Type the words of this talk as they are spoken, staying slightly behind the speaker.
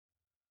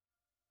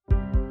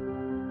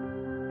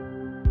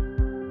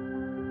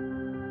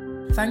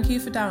Thank you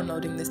for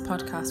downloading this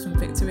podcast from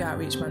Victory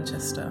Outreach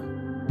Manchester.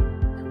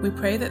 We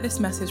pray that this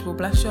message will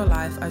bless your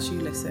life as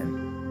you listen.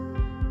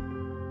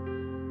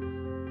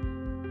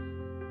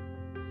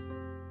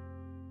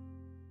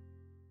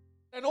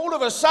 And all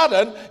of a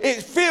sudden,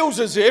 it feels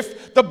as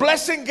if the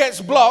blessing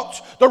gets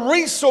blocked, the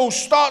resource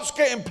starts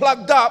getting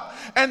plugged up,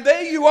 and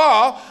there you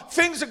are,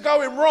 things are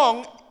going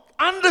wrong.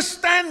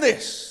 Understand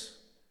this,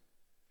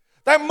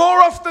 that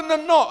more often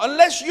than not,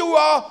 unless you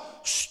are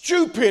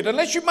stupid,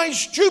 unless you make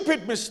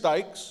stupid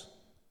mistakes,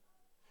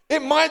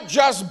 it might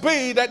just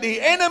be that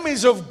the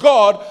enemies of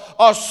God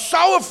are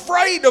so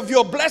afraid of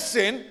your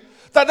blessing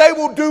that they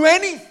will do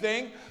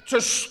anything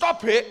to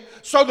stop it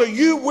so that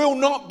you will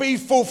not be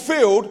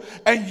fulfilled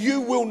and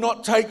you will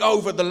not take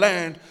over the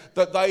land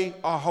that they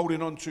are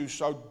holding on to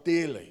so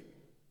dearly.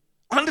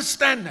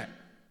 Understand that.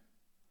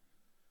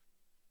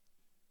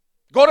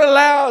 God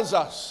allows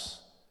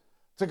us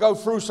to go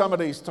through some of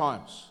these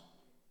times,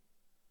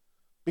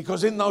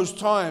 because in those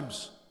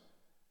times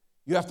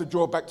you have to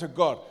draw back to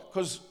God.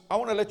 Because I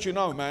want to let you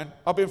know, man,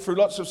 I've been through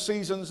lots of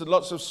seasons and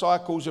lots of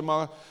cycles in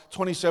my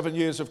 27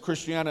 years of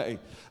Christianity.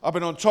 I've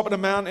been on top of the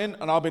mountain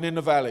and I've been in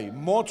the valley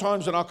more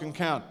times than I can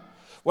count.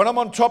 When I'm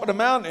on top of the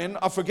mountain,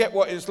 I forget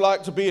what it's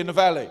like to be in the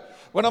valley.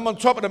 When I'm on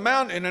top of the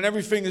mountain and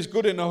everything is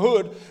good in the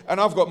hood and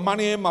I've got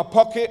money in my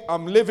pocket,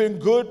 I'm living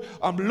good,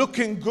 I'm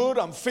looking good,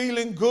 I'm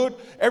feeling good,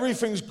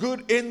 everything's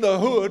good in the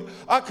hood,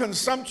 I can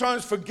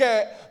sometimes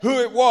forget who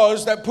it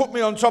was that put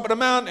me on top of the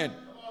mountain.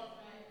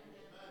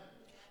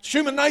 It's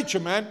human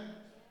nature, man,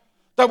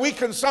 that we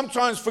can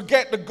sometimes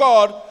forget the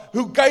God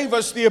who gave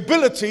us the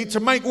ability to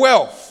make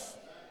wealth.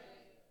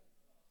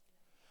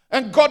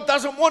 And God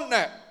doesn't want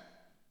that.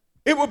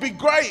 It would be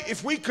great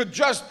if we could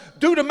just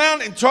do the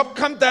mountaintop,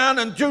 come down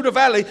and do the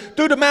valley,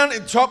 do the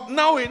mountaintop,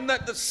 knowing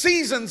that the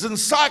seasons and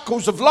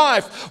cycles of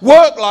life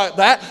work like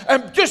that,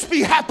 and just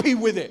be happy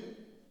with it.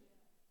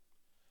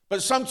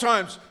 But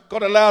sometimes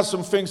God allows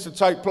some things to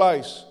take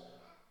place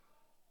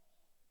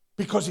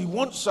because he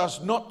wants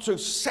us not to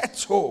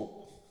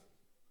settle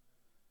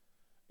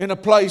in a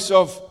place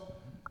of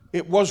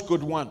it was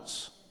good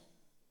once.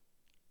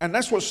 And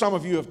that's what some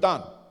of you have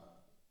done.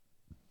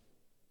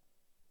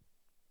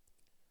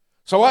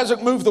 So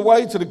Isaac moved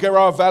away to the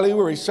Gerar Valley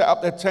where he set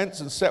up their tents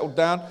and settled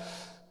down.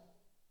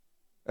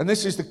 And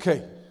this is the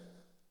key.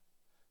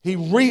 He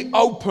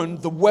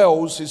reopened the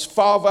wells his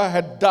father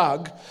had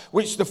dug,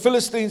 which the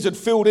Philistines had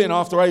filled in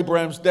after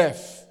Abraham's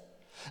death.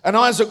 And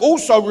Isaac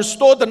also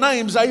restored the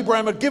names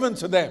Abraham had given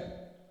to them.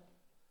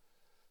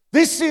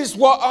 This is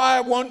what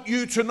I want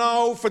you to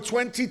know for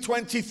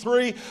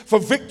 2023, for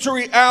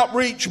Victory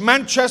Outreach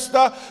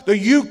Manchester, the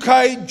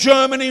UK,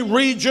 Germany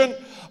region.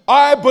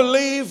 I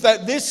believe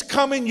that this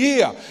coming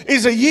year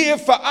is a year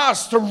for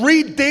us to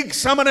redig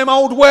some of them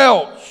old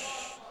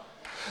wells.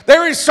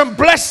 There is some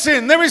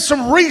blessing, there is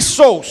some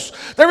resource,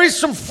 there is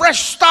some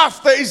fresh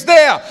stuff that is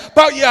there,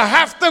 but you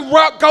have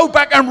to go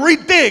back and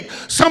redig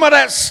some of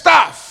that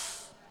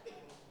stuff.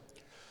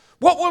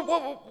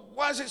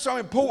 Why is it so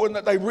important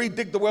that they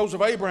redig the wells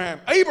of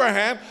Abraham?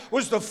 Abraham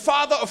was the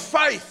father of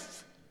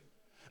faith.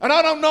 And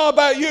I don't know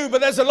about you,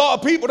 but there's a lot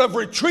of people that have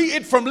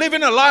retreated from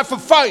living a life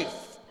of faith.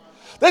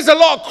 There's a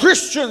lot of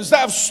Christians that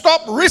have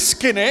stopped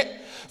risking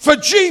it for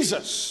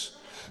Jesus.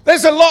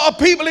 There's a lot of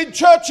people in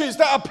churches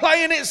that are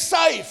playing it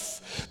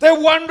safe. They're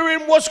wondering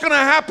what's going to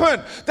happen.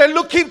 They're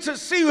looking to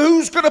see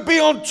who's going to be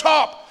on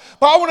top.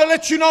 But I want to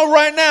let you know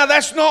right now,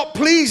 that's not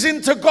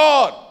pleasing to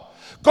God.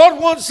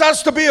 God wants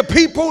us to be a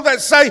people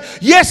that say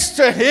yes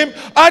to him.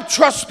 I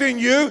trust in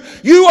you.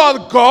 You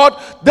are God.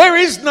 There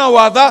is no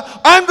other.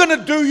 I'm going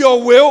to do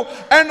your will.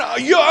 And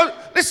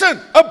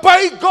listen,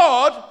 obey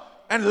God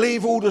and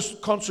leave all the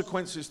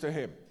consequences to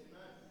him.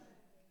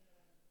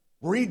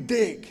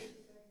 Redig.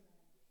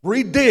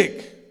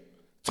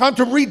 Time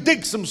to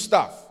redig some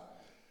stuff.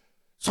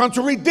 It's time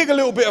to redig a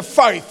little bit of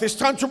faith. It's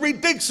time to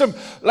redig some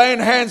laying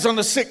hands on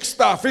the sick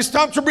stuff. It's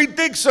time to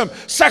redig some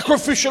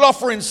sacrificial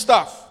offering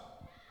stuff.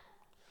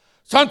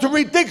 It's time to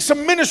redig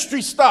some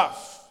ministry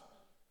stuff.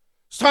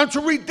 It's time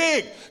to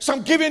redig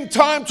some giving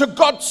time to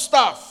God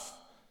stuff.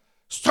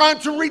 It's time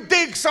to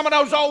redig some of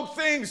those old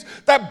things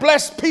that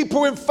blessed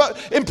people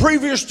in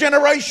previous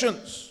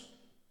generations.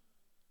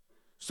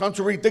 It's time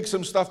to redig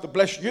some stuff that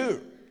blessed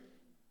you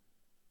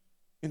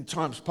in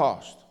times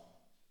past.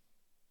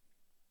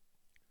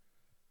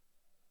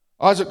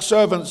 Isaac's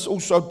servants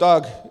also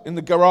dug in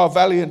the Gerar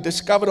Valley and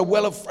discovered a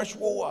well of fresh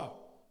water.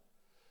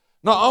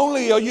 Not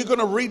only are you going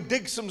to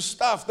redig some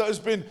stuff that has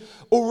been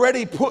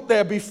already put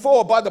there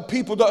before by the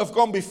people that have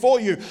gone before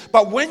you,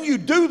 but when you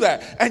do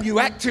that and you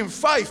act in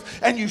faith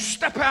and you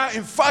step out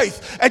in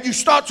faith and you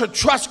start to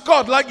trust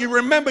God like you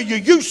remember you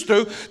used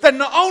to, then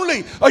not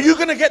only are you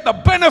going to get the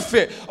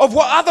benefit of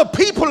what other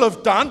people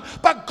have done,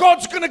 but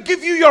God's going to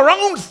give you your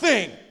own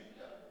thing.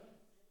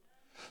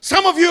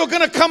 Some of you are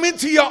going to come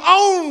into your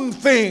own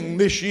thing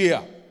this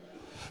year.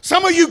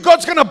 Some of you,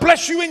 God's going to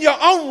bless you in your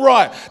own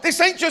right.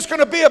 This ain't just going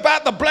to be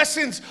about the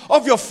blessings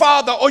of your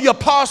father or your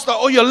pastor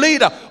or your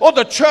leader or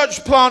the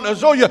church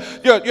planters or your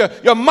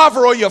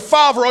mother or your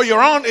father or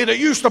your auntie that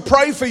used to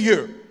pray for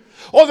you.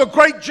 or the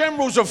great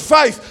generals of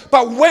faith.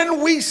 But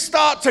when we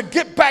start to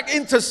get back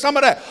into some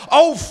of that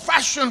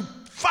old-fashioned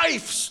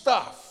faith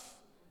stuff,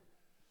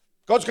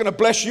 God's going to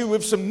bless you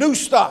with some new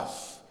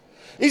stuff.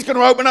 He's going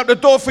to open up the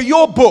door for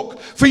your book,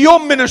 for your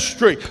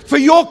ministry, for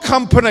your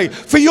company,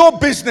 for your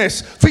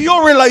business, for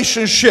your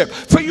relationship,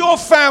 for your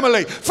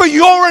family, for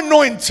your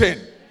anointing.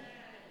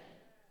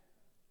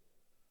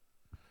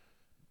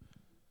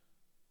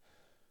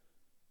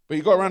 But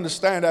you've got to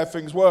understand how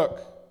things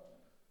work.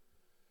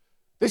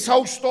 This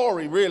whole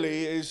story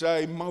really is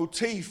a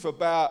motif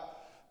about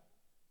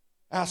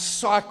how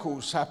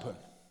cycles happen.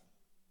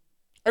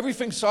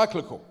 Everything's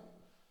cyclical.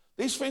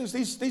 These things,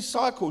 these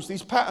cycles,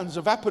 these patterns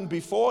have happened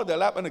before,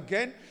 they'll happen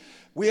again.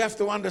 We have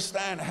to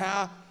understand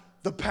how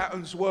the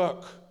patterns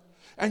work.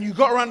 And you've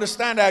got to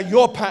understand how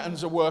your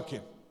patterns are working.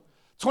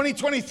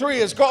 2023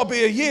 has got to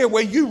be a year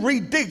where you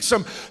redig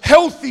some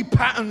healthy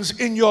patterns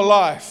in your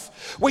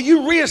life, where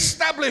you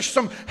reestablish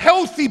some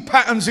healthy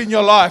patterns in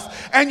your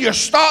life, and you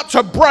start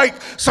to break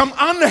some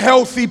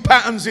unhealthy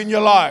patterns in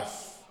your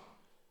life.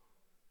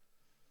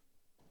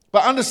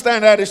 But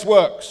understand how this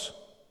works.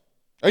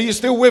 Are you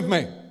still with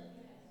me?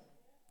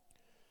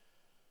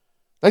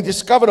 They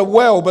discovered a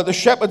well, but the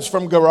shepherds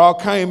from Gerar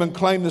came and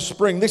claimed the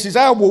spring. This is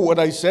our water,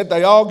 they said.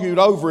 They argued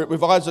over it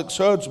with Isaac's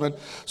herdsmen.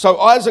 So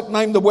Isaac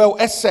named the well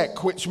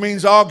Esek, which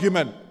means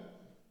argument.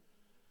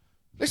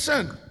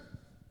 Listen,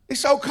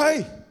 it's okay.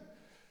 As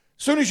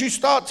soon as you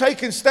start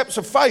taking steps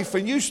of faith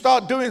and you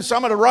start doing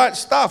some of the right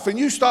stuff and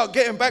you start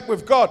getting back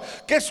with God,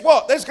 guess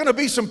what? There's going to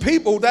be some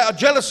people that are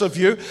jealous of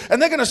you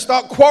and they're going to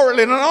start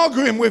quarreling and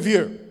arguing with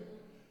you.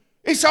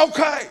 It's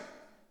okay.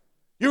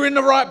 You're in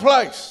the right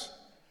place.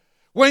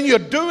 When you're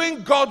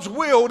doing God's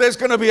will, there's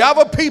going to be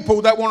other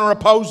people that want to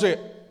oppose it.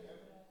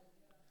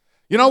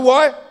 You know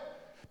why?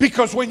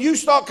 Because when you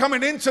start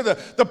coming into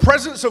the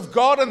presence of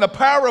God and the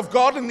power of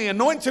God and the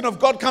anointing of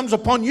God comes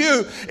upon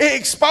you, it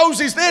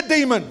exposes their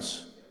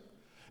demons.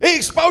 It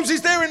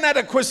exposes their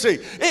inadequacy.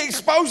 It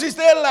exposes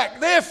their lack,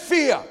 their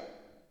fear,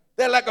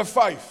 their lack of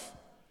faith.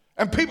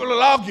 And people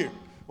will argue.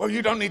 Well,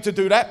 you don't need to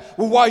do that.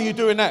 Well, why are you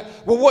doing that?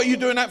 Well, what are you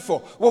doing that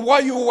for? Well, why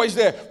are you always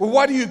there? Well,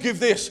 why do you give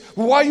this?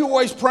 Well, why are you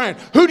always praying?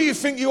 Who do you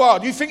think you are?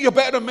 Do you think you're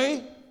better than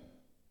me?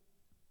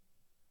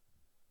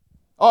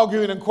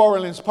 Arguing and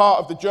quarreling is part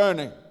of the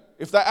journey.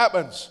 If that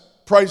happens,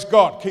 praise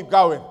God. Keep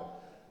going.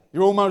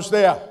 You're almost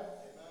there.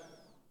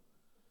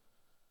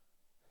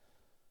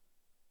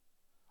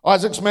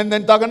 Isaac's men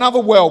then dug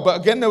another well, but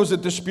again there was a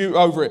dispute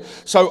over it.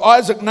 So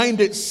Isaac named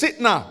it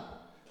Sitnah,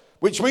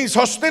 which means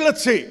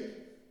hostility.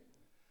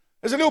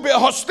 There's a little bit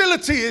of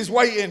hostility is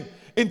waiting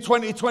in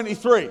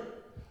 2023.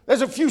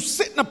 There's a few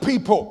Sitnah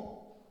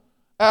people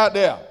out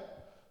there.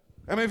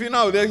 I mean, if you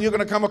know, then you're going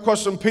to come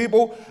across some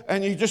people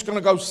and you're just going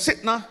to go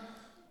Sitnah.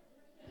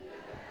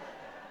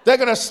 They're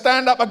going to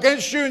stand up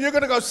against you and you're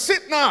going to go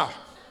Sitnah.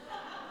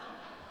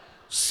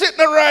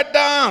 Sitnah right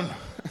down.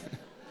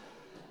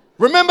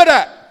 Remember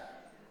that.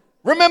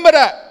 Remember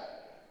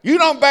that. You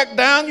don't back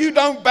down. You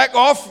don't back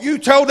off. You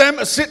tell them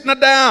to Sitnah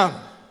down.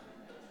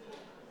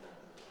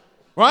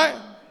 Right?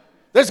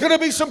 There's going to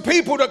be some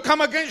people that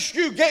come against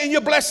you getting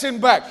your blessing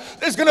back.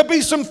 There's going to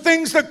be some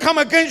things that come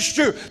against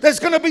you. There's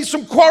going to be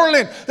some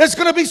quarreling. There's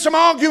going to be some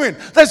arguing.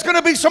 There's going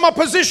to be some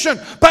opposition.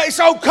 But it's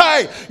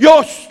okay.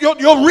 You're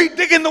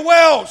redigging the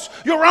wells.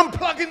 You're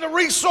unplugging the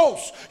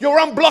resource. You're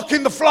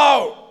unblocking the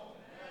flow.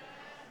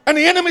 And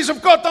the enemies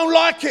of God don't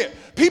like it.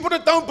 People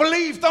that don't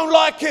believe don't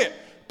like it.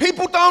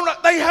 People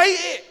they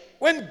hate it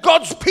when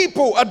God's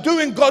people are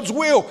doing God's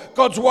will,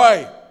 God's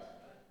way.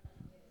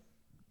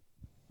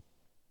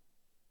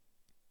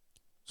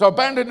 So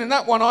abandoning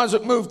that one,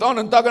 Isaac moved on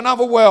and dug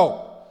another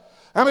well.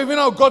 How many of you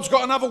know God's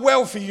got another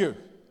well for you?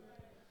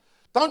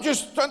 Don't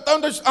just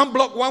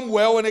unblock one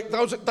well and it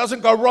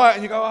doesn't go right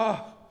and you go,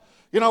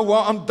 you know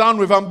what, I'm done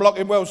with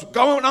unblocking wells.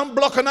 Go and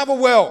unblock another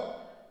well.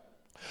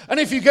 And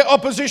if you get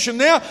opposition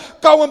there,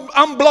 go and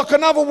unblock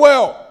another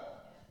well.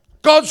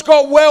 God's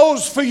got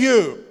wells for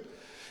you.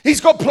 He's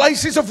got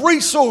places of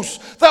resource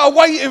that are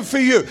waiting for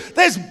you.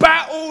 There's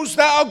battles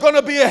that are going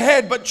to be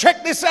ahead, but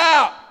check this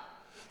out.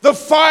 The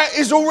fight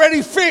is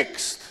already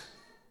fixed.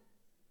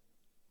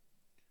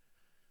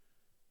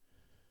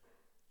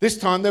 This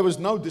time there was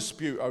no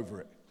dispute over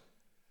it.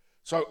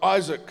 So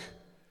Isaac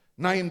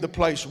named the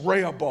place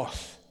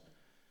Rehoboth,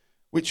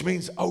 which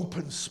means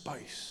open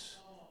space.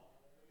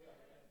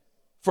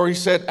 For he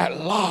said,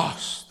 at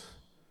last,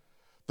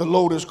 the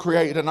Lord has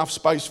created enough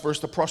space for us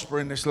to prosper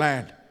in this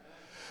land.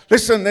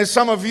 Listen, there's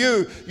some of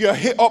you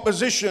hit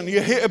opposition, you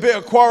hit a bit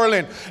of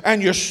quarreling,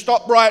 and you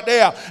stop right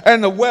there,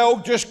 and the well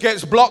just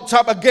gets blocked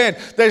up again.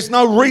 There's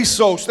no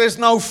resource, there's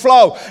no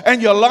flow,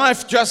 and your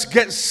life just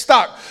gets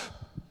stuck.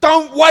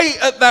 Don't wait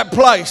at that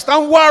place.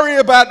 Don't worry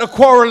about the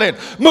quarreling.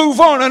 Move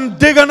on and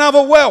dig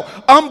another well.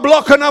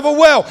 Unblock another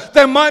well.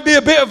 There might be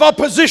a bit of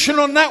opposition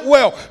on that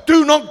well.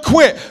 Do not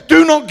quit.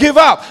 Do not give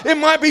up. It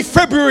might be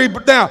February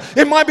now.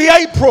 It might be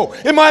April.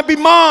 It might be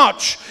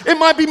March. It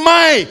might be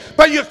May.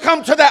 But you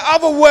come to that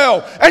other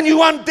well and you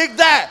undig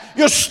that.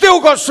 You've still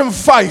got some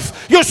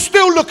faith. You're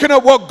still looking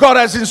at what God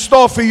has in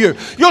store for you.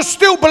 You're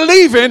still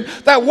believing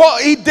that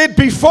what he did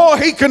before,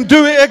 he can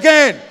do it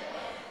again.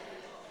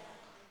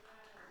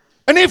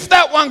 And if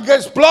that one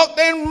gets blocked,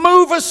 then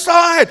move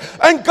aside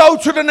and go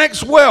to the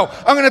next well.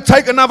 I'm going to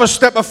take another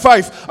step of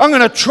faith. I'm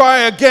going to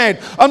try again.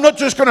 I'm not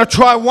just going to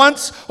try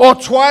once or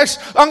twice.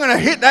 I'm going to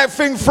hit that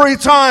thing 3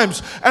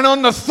 times. And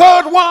on the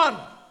third one,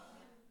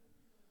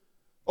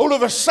 all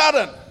of a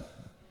sudden,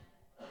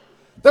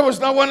 there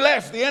was no one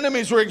left. The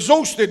enemies were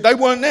exhausted. They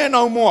weren't there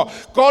no more.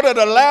 God had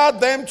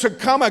allowed them to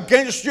come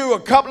against you a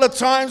couple of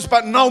times,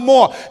 but no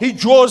more. He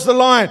draws the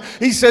line.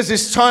 He says,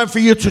 it's time for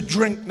you to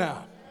drink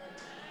now.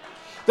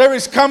 There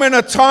is coming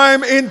a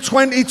time in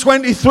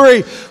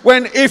 2023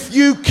 when if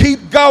you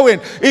keep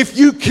going, if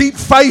you keep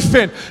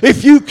faithing,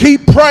 if you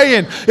keep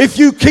praying, if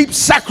you keep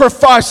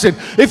sacrificing,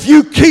 if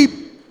you keep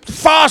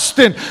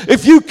fasting,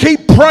 if you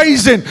keep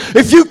praising,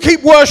 if you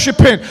keep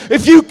worshiping,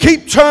 if you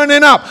keep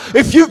turning up,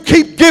 if you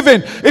keep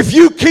giving, if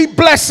you keep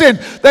blessing,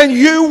 then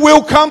you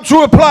will come to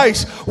a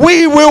place.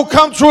 We will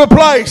come to a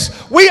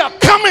place. We are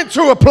coming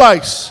to a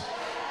place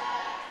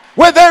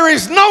where there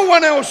is no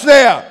one else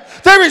there.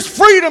 There is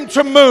freedom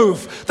to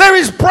move. There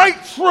is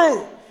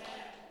breakthrough.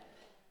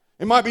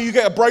 It might be you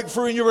get a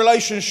breakthrough in your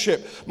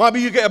relationship. Might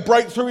be you get a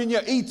breakthrough in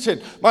your eating.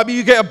 Might be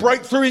you get a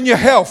breakthrough in your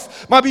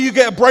health. Might be you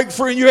get a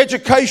breakthrough in your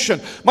education.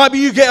 Might be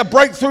you get a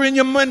breakthrough in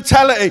your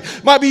mentality.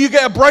 Might be you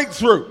get a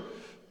breakthrough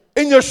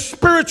in your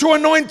spiritual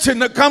anointing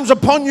that comes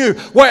upon you.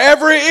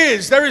 Wherever it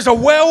is, there is a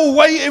well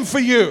waiting for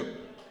you.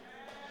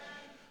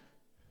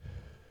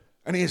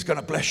 And he is going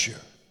to bless you.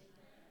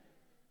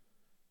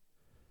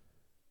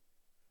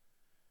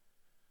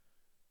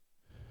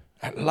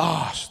 At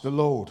last, the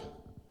Lord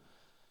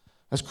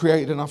has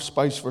created enough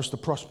space for us to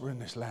prosper in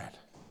this land.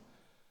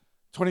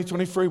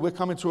 2023, we're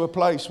coming to a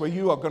place where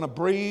you are going to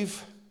breathe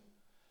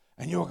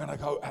and you are going to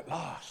go, at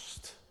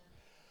last.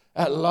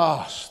 At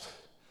last.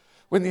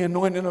 When the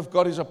anointing of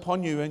God is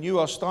upon you and you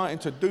are starting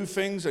to do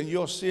things and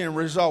you're seeing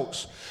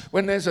results.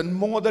 When there's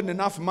more than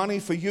enough money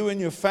for you and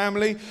your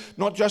family,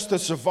 not just to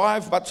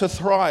survive, but to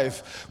thrive.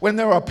 When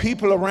there are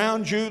people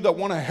around you that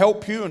want to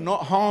help you and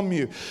not harm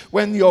you.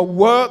 When your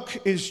work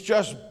is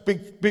just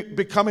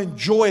becoming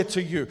joy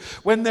to you.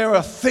 When there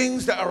are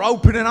things that are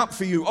opening up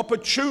for you,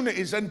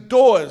 opportunities and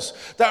doors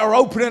that are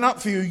opening up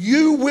for you,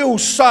 you will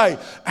say,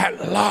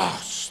 at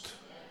last.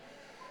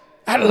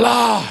 At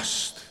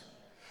last.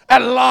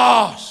 At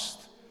last.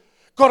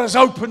 God has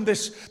opened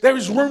this. There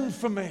is room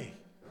for me.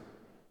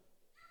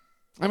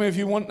 How many of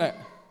you want that?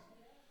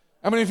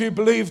 How many of you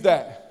believe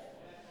that?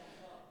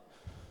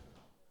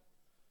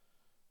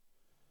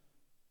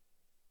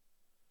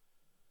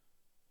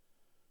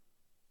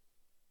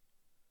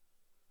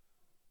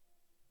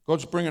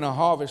 God's bringing a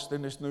harvest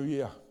in this new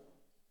year.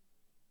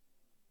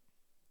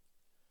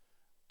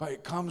 But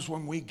it comes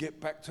when we get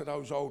back to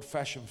those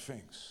old-fashioned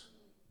things.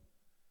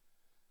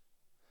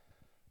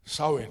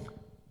 Sowing.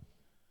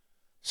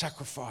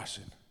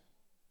 Sacrificing,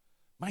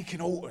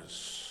 making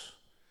altars,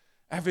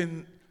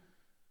 having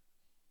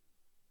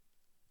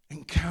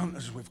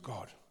encounters with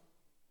God.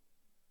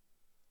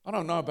 I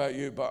don't know about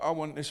you, but I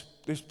want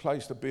this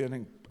place to be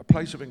a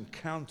place of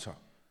encounter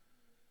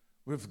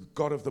with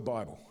God of the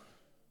Bible.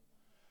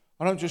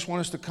 I don't just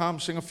want us to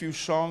come, sing a few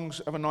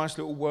songs, have a nice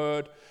little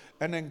word,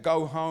 and then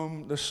go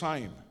home the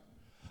same.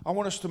 I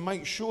want us to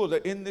make sure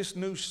that in this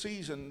new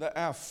season that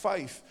our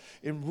faith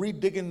in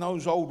redigging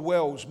those old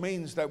wells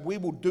means that we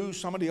will do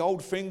some of the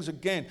old things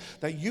again,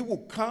 that you will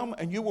come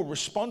and you will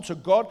respond to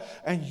God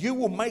and you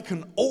will make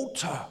an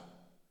altar.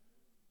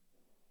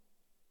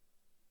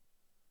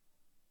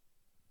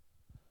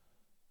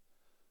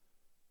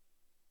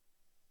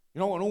 You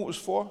know what an altar's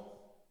for?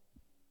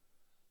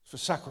 It's for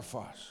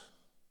sacrifice.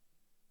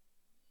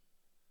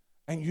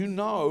 And you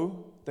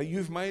know that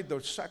you've made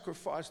the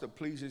sacrifice that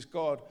pleases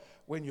God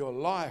when your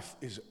life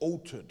is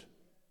altered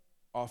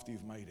after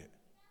you've made it.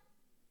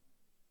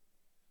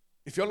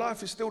 If your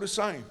life is still the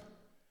same,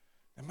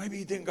 then maybe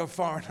you didn't go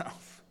far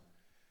enough.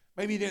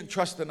 Maybe you didn't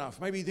trust enough.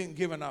 Maybe you didn't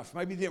give enough.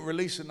 Maybe you didn't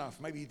release enough.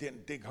 Maybe you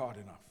didn't dig hard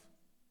enough.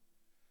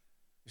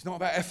 It's not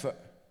about effort.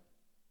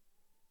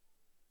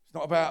 It's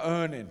not about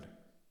earning.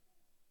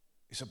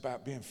 It's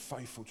about being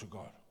faithful to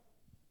God.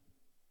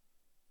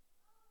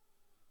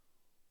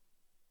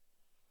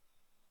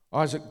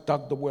 Isaac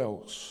dug the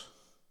wells.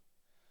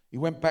 He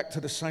went back to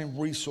the same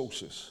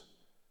resources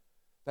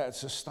that had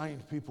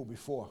sustained people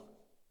before.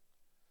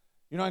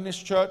 You know, in this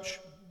church,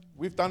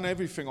 we've done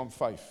everything on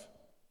faith.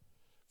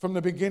 From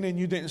the beginning,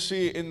 you didn't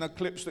see it in the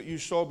clips that you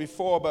saw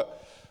before,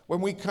 but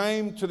when we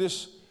came to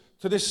this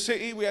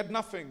city, we had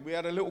nothing. We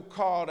had a little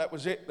car, that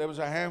was it. There was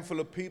a handful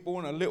of people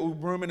and a little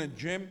room in a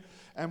gym.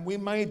 and we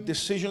made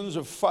decisions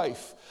of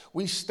faith.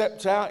 We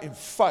stepped out in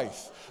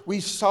faith. We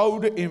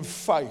sowed in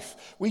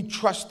faith. We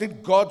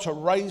trusted God to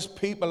raise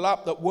people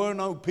up that were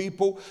no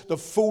people, the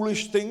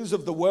foolish things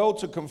of the world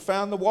to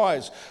confound the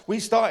wise. We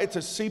started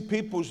to see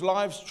people's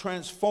lives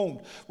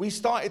transformed. We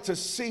started to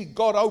see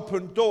God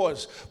open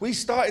doors. We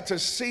started to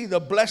see the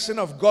blessing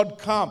of God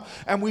come.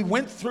 And we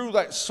went through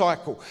that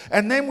cycle.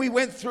 And then we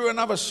went through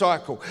another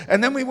cycle.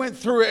 And then we went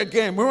through it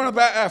again. We're on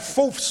about our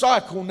fourth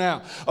cycle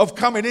now of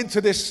coming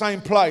into this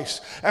same place.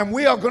 And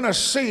we are going to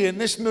see in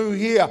this new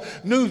year,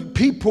 new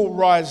people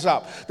rise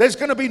up. There's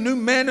going to be new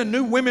men and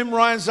new women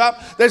rise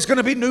up. There's going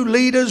to be new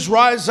leaders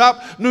rise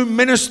up. New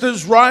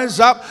ministers rise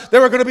up.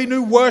 There are going to be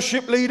new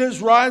worship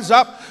leaders rise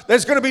up.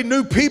 There's going to be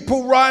new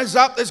people rise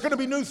up. There's going to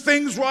be new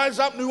things rise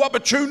up. New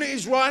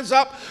opportunities rise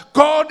up.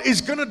 God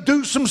is going to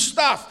do some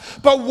stuff.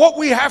 But what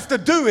we have to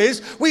do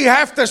is we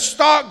have to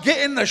start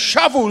getting the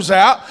shovels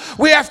out.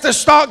 We have to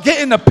start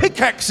getting the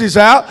pickaxes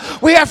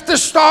out. We have to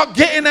start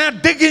getting our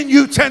digging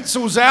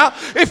utensils out.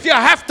 If you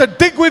have to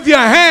dig with your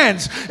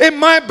hands, it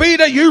might be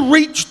that you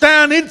reach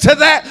down into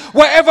that,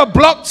 whatever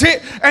blocked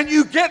it, and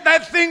you get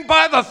that thing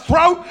by the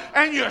throat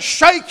and you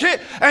shake it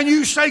and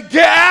you say,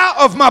 get out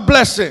of my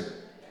blessing.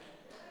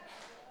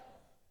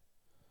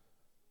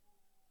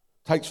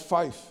 Takes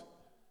faith,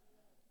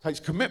 takes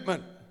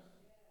commitment,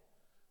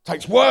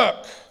 takes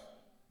work,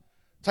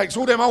 takes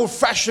all them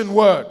old-fashioned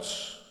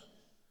words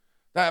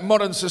that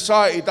modern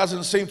society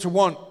doesn't seem to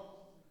want.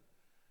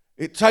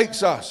 It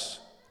takes us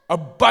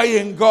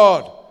obeying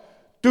God,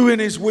 doing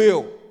His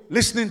will,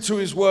 listening to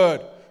His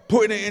word,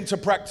 putting it into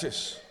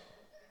practice.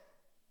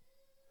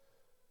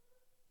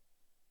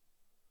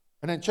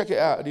 And then check it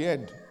out at the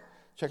end.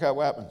 Check out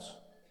what happens.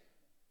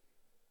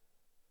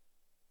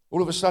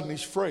 All of a sudden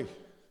he's free.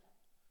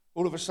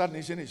 All of a sudden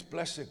he's in his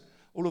blessing.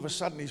 All of a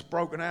sudden he's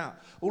broken out.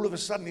 All of a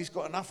sudden he's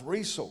got enough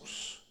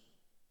resource.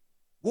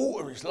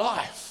 Water is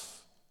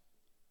life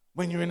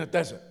when you're in a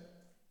desert.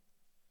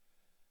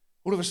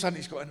 All of a sudden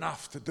he's got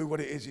enough to do what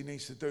it is he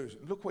needs to do.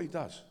 Look what he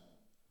does.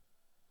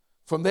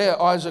 From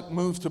there Isaac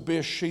moved to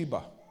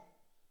Beersheba,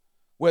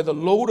 where the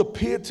Lord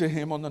appeared to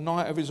him on the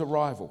night of his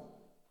arrival.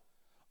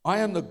 I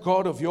am the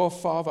God of your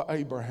father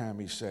Abraham,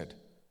 he said.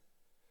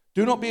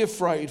 Do not be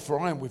afraid, for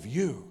I am with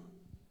you,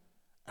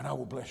 and I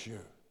will bless you.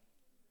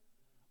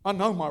 I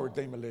know my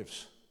Redeemer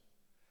lives.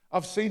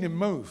 I've seen him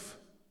move.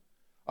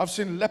 I've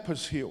seen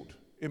lepers healed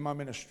in my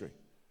ministry.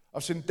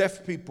 I've seen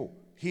deaf people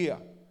hear.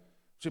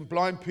 I've seen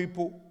blind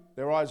people,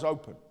 their eyes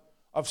open.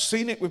 I've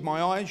seen it with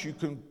my eyes. You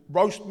can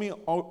roast me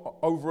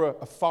over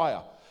a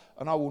fire,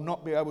 and I will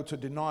not be able to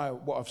deny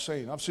what I've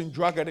seen. I've seen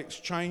drug addicts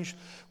changed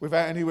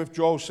without any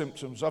withdrawal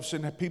symptoms. I've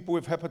seen people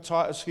with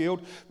hepatitis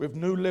healed with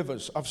new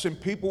livers. I've seen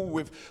people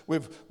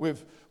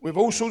with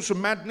all sorts of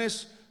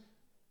madness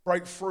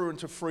break through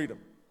into freedom.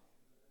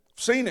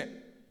 I've seen it.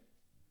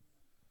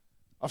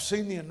 I've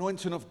seen the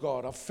anointing of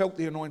God. I've felt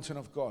the anointing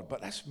of God.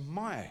 But that's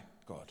my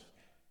God.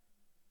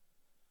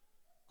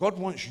 God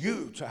wants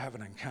you to have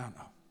an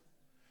encounter.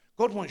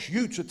 God wants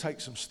you to take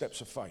some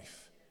steps of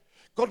faith.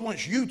 God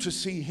wants you to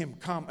see him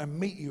come and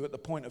meet you at the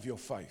point of your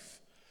faith.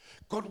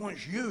 God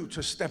wants you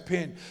to step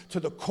in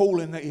to the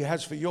calling that he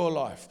has for your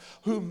life.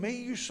 Who, me,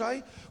 you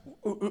say?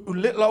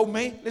 Little old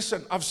me?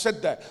 Listen, I've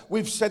said that.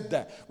 We've said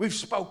that. We've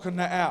spoken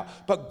that out.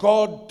 But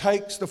God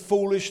takes the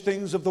foolish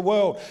things of the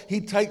world. He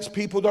takes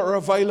people that are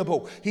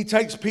available. He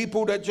takes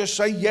people that just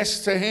say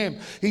yes to him.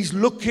 He's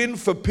looking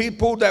for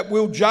people that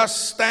will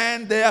just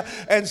stand there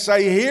and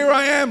say, here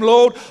I am,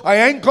 Lord. I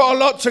ain't got a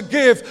lot to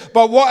give,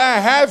 but what I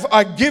have,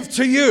 I give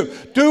to you.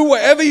 Do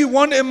whatever you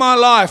want in my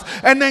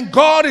life. And then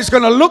God is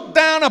going to look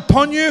down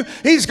upon you.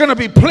 He's going to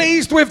be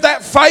pleased with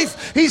that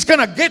faith. He's going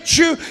to get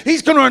you.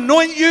 He's going to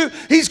anoint you.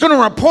 He's going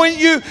to appoint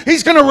you.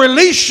 He's going to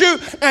release you.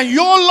 And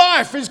your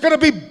life is going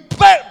to be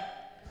better.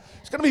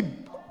 It's going to be...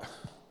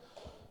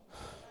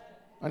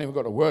 I ain't even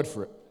got a word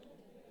for it.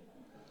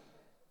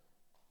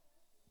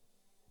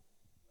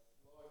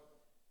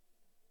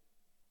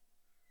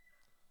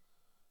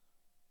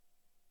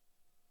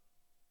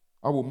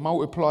 I will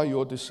multiply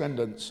your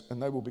descendants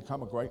and they will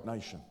become a great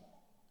nation.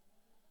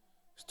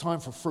 It's time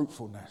for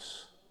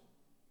fruitfulness.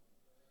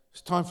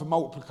 It's time for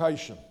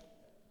multiplication.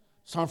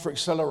 It's time for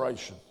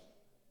acceleration.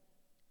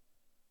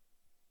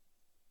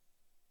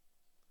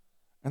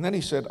 And then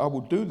he said, I will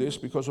do this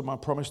because of my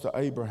promise to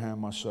Abraham,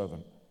 my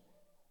servant.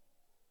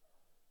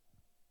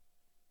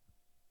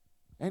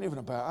 It ain't even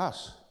about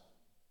us.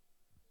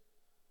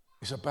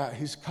 It's about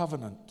his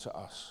covenant to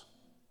us.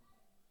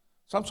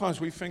 Sometimes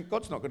we think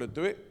God's not going to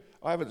do it.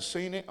 I haven't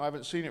seen it. I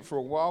haven't seen it for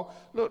a while.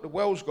 Look, the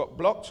well's got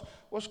blocked.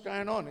 What's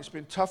going on? It's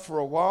been tough for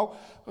a while.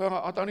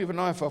 I don't even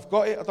know if I've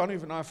got it. I don't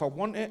even know if I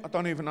want it. I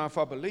don't even know if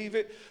I believe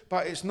it.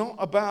 But it's not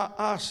about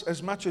us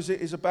as much as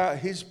it is about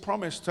his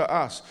promise to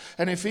us.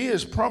 And if he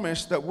has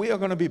promised that we are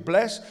going to be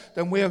blessed,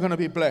 then we are going to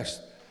be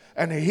blessed.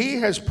 And he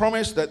has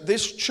promised that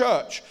this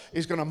church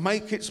is going to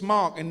make its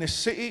mark in this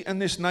city and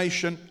this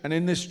nation and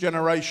in this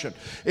generation.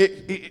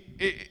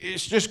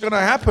 It's just going to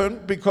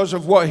happen because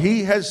of what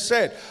he has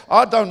said.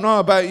 I don't know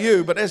about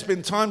you, but there's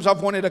been times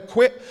I've wanted to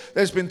quit.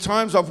 There's been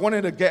times I've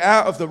wanted to get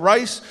out of the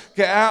race,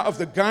 get out of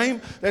the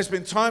game. There's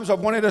been times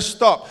I've wanted to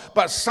stop.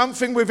 But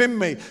something within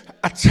me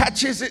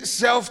attaches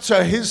itself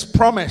to his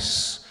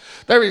promise.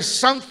 There is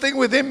something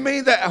within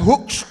me that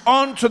hooks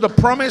on to the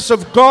promise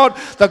of God,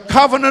 the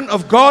covenant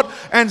of God,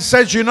 and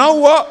says, you know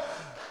what?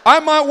 I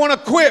might want to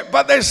quit,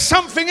 but there's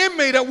something in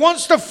me that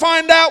wants to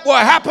find out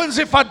what happens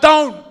if I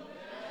don't.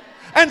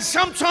 And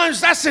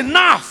sometimes that's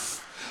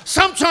enough.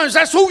 Sometimes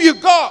that's all you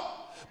got.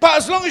 But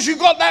as long as you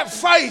got that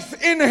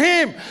faith in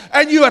him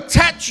and you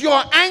attach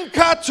your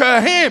anchor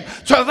to him,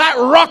 to that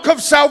rock of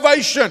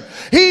salvation,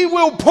 he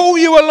will pull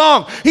you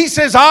along. He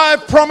says, I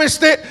have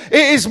promised it. It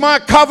is my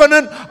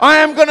covenant. I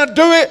am going to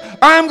do it.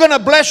 I am going to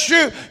bless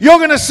you. You're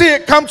going to see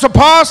it come to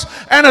pass.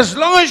 And as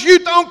long as you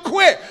don't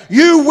quit,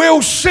 you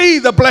will see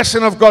the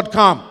blessing of God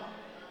come.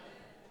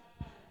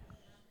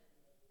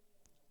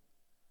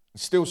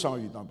 Still some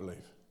of you don't believe.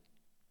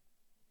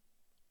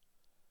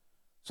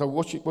 So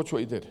watch what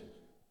he did.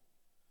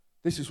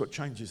 This is what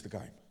changes the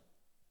game.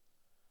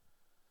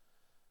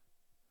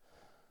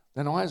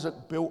 Then Isaac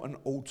built an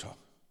altar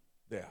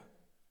there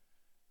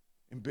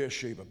in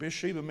Beersheba.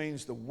 Beersheba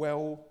means the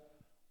well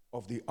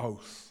of the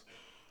oath,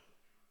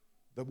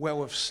 the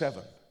well of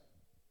seven.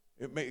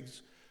 It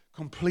means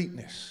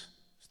completeness.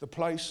 It's the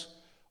place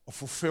of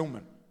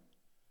fulfillment.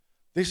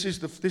 This is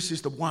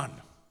the one.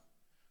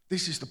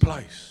 This is the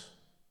place.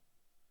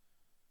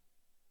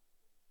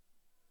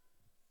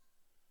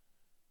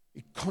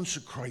 He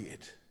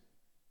consecrated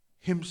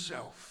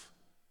himself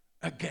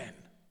again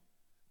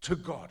to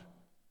God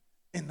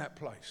in that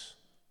place.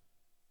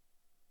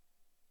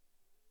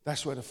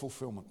 That's where the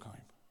fulfillment came.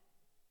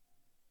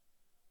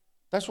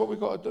 That's what we've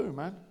got to do,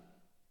 man.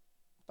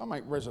 Don't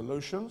make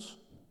resolutions.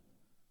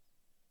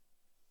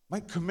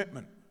 Make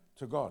commitment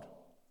to God.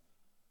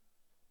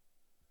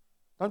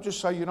 Don't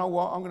just say, you know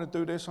what, I'm going to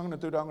do this, I'm going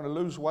to do that, I'm going to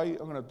lose weight,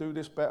 I'm going to do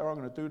this better, I'm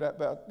going to do that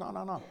better.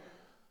 No.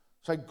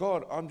 Say,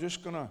 God, I'm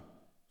just going to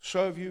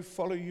serve you,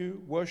 follow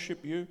you,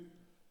 worship you.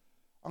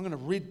 I'm going to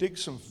redig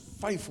some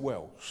faith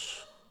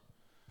wells.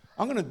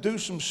 I'm going to do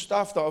some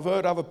stuff that I've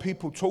heard other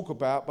people talk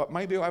about, but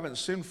maybe I haven't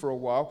seen for a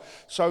while.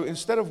 So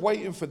instead of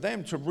waiting for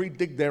them to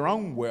redig their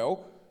own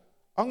well,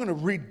 I'm going to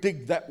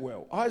redig that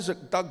well.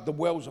 Isaac dug the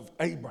wells of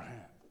Abraham.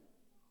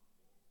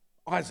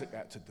 Isaac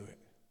had to do it.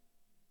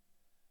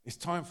 It's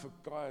time for,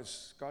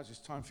 guys, it's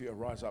time for you to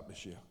rise up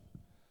this year.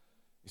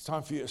 It's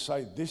time for you to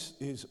say, this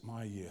is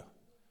my year.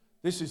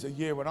 This is the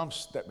year when I'm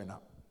stepping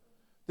up.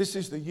 This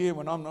is the year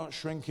when I'm not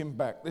shrinking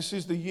back. This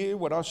is the year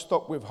when I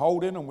stop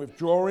withholding and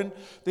withdrawing.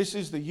 This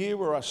is the year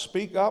where I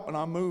speak up and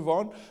I move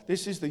on.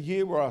 This is the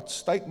year where I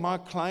stake my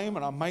claim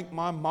and I make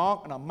my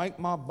mark and I make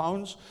my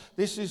bones.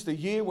 This is the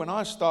year when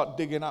I start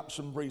digging up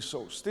some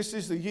resource. This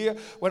is the year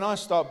when I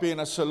start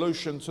being a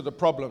solution to the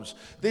problems.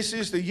 This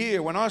is the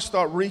year when I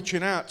start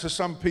reaching out to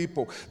some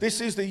people. This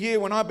is the year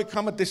when I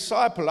become a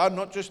disciple. I'm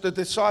not just a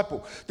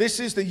disciple. This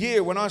is the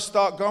year when I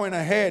start going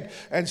ahead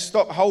and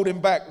stop holding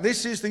back.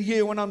 This is the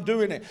year when I'm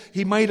doing it.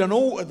 He made an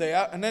altar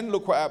there, and then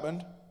look what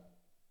happened.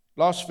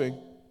 Last thing,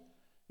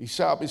 he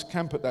set up his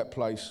camp at that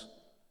place,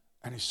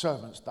 and his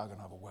servants dug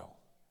another well.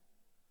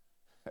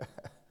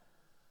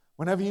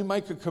 Whenever you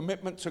make a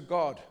commitment to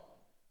God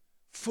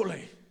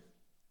fully,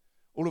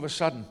 all of a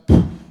sudden,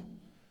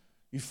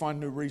 you find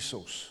new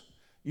resource,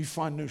 you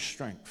find new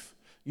strength,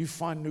 you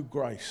find new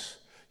grace,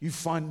 you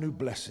find new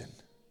blessing.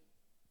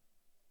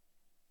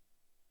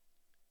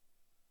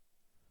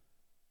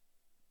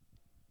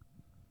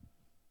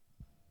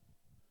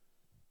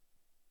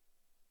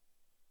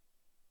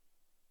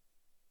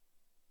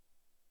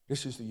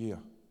 This is the year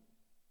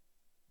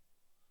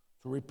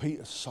to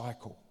repeat a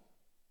cycle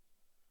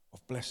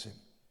of blessing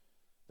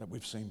that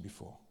we've seen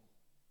before.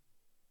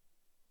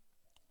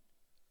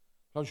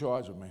 Close your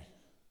eyes with me.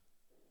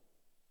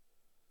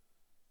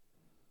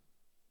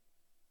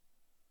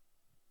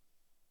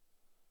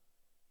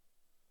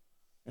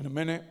 In a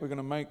minute, we're going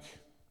to make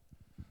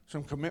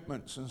some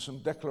commitments and some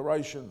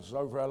declarations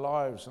over our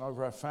lives and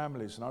over our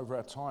families and over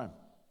our time.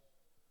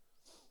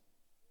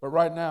 But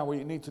right now, what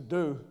you need to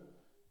do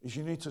is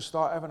you need to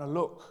start having a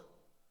look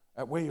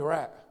at where you're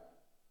at,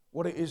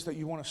 what it is that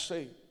you want to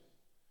see,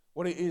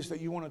 what it is that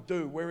you want to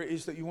do, where it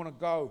is that you want to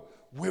go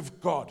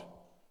with God.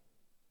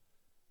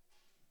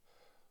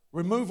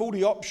 Remove all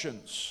the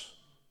options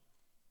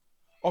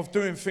of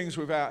doing things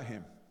without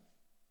him.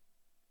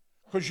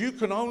 Because you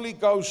can only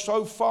go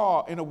so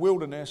far in a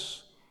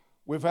wilderness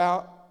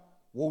without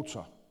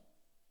water.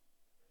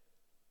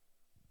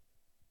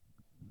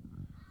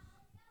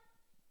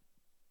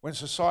 When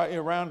society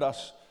around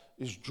us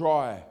is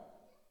dry,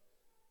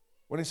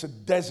 when it's a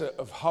desert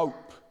of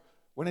hope,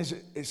 when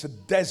it's a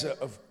desert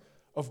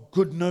of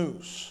good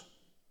news.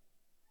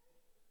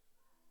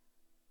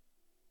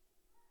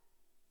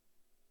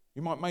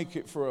 You might make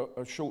it for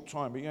a short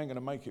time, but you ain't going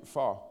to make it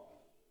far.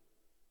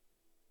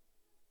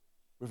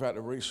 without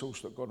the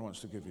resource that God wants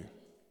to give you.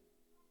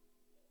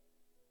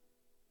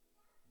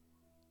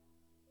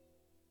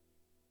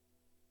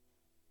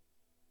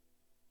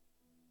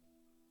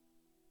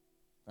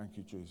 Thank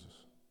you, Jesus.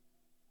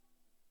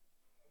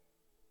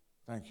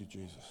 Thank you,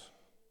 Jesus.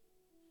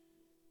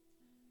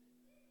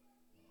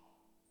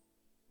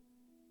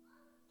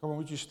 Come on,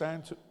 would you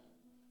stand to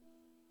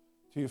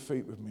your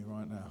feet with me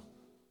right now?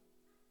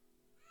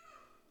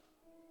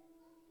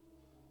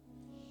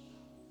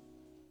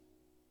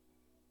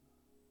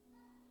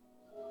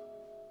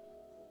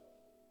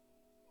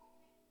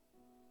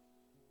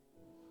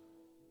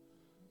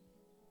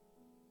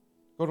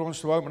 God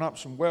wants to open up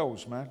some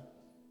wells, man.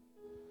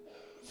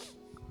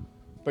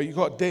 But you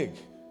got to dig.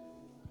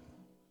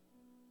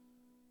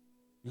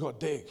 You got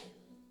to dig.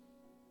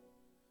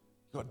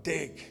 You got to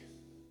dig.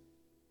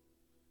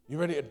 You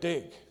ready to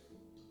dig?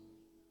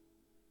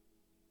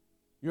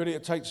 You ready to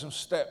take some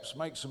steps,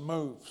 make some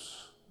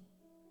moves?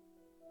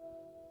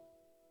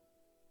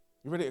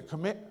 You ready to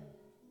commit?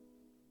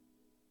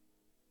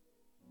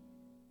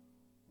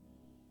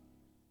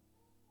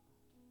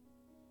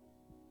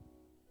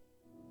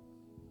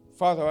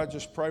 Father, I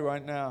just pray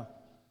right now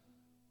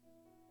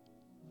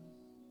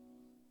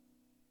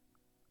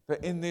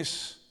that in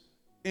this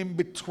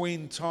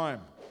in-between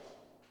time,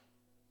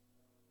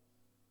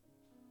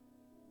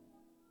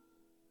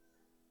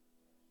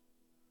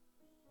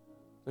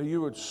 that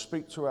you would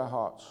speak to our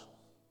hearts.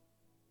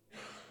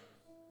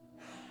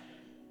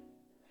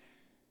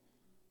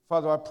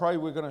 Father, I pray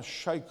we're going to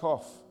shake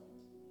off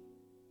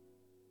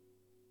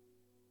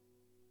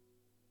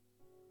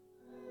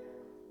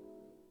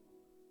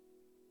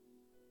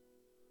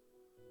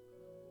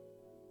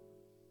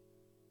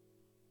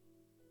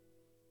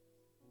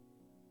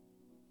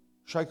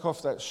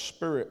that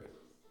spirit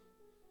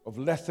of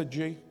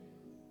lethargy,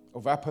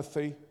 of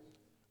apathy,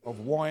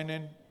 of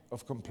whining,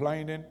 of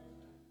complaining,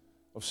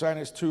 of saying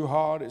it's too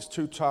hard, it's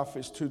too tough,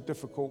 it's too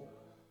difficult,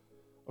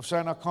 of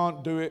saying I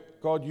can't do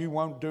it, God, you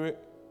won't do it,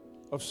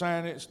 of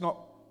saying it's not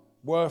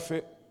worth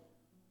it,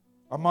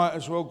 I might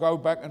as well go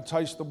back and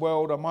taste the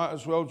world, I might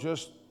as well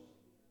just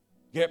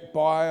get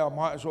by, I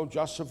might as well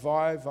just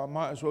survive, I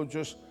might as well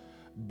just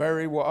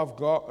bury what I've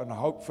got and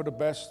hope for the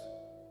best.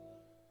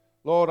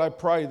 Lord, I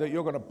pray that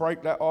you're going to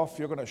break that off,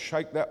 you're going to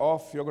shake that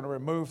off, you're going to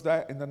remove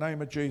that in the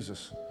name of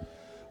Jesus.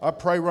 I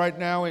pray right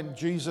now in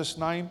Jesus'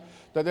 name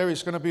that there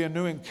is going to be a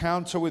new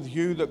encounter with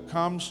you that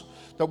comes,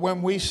 that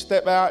when we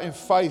step out in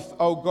faith,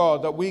 oh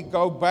God, that we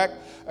go back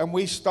and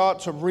we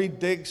start to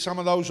redig some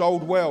of those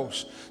old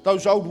wells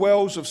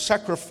of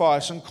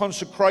sacrifice and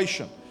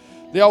consecration,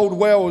 the old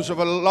wells of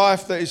a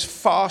life that is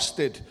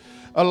fasted,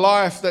 a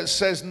life that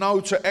says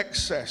no to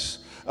excess,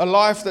 a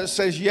life that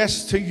says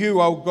yes to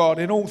you, oh God,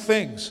 in all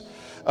things.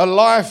 A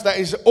life that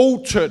is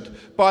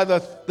altered by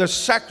the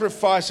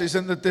sacrifices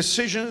and the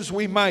decisions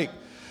we make.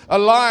 A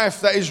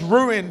life that is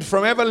ruined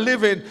from ever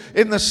living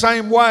in the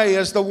same way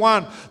as the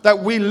one that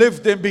we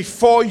lived in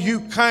before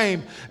you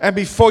came and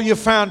before you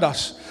found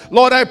us.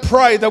 Lord, I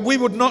pray that we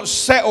would not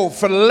settle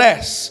for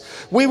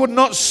less. We would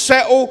not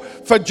settle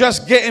for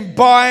just getting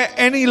by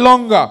any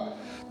longer.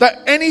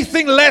 That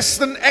anything less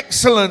than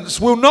excellence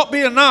will not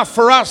be enough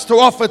for us to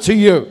offer to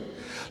you.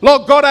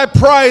 Lord God, I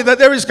pray that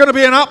there is going to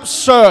be an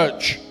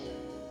upsurge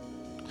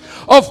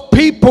of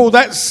people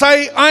that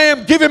say, I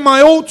am giving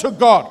my all to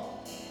God.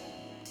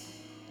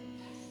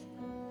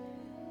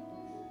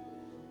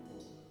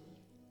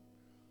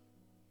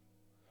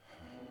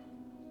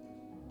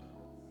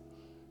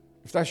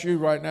 If that's you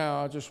right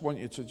now, I just want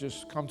you to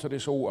just come to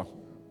this altar.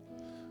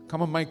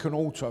 Come and make an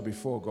altar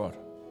before God.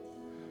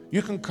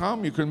 You can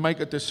come, you can make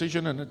a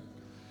decision and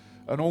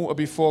an altar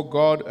before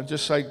God and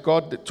just say,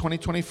 God,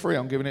 2023,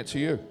 I'm giving it to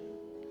you.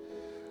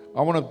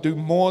 I want to do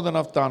more than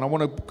I've done. I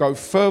want to go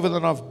further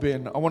than I've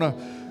been. I want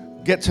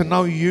to get to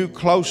know you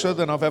closer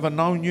than I've ever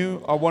known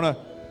you. I want to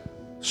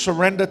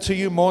surrender to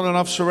you more than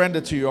I've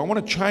surrendered to you. I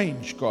want to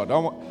change, God. I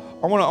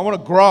want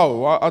to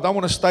grow. I don't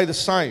want to stay the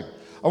same.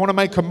 I want to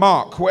make a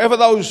mark.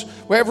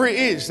 Wherever it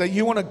is that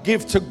you want to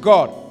give to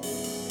God.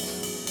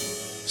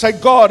 Say,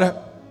 God,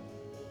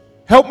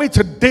 help me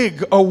to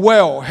dig a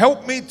well.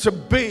 Help me to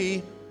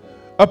be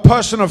a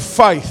person of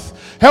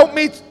faith. Help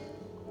me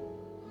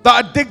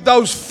that I dig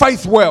those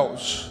faith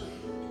wells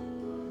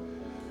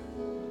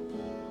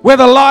where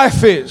the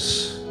life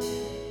is.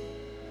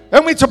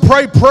 Help me to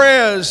pray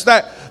prayers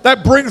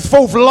that bring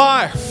forth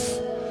life.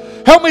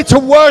 Help me to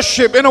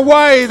worship in a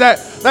way that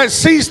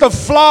sees the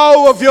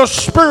flow of your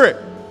spirit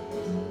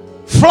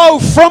flow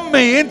from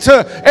me into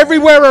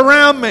everywhere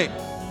around me.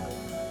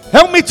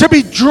 Help me to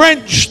be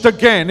drenched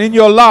again in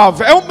your love.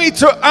 Help me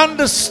to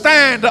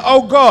understand,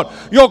 oh God,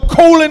 your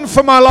calling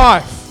for my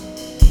life.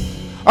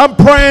 I'm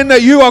praying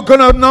that you are going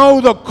to know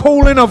the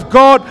calling of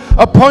God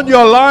upon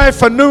your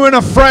life anew and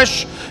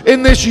afresh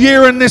in this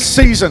year and this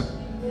season.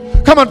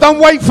 Come on, don't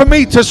wait for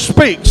me to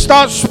speak.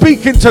 Start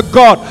speaking to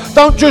God.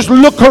 Don't just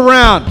look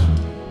around.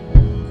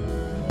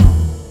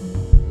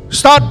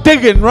 Start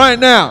digging right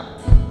now.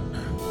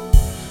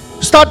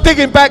 Start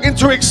digging back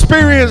into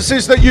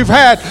experiences that you've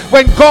had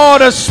when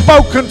God has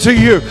spoken to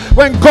you,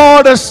 when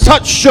God has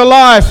touched your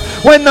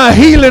life, when the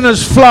healing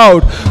has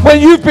flowed, when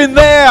you've been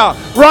there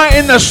right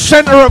in the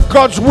center of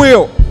God's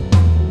will.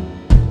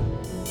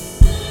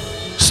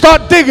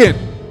 Start digging.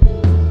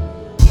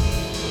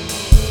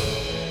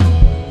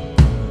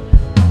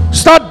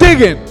 Start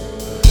digging.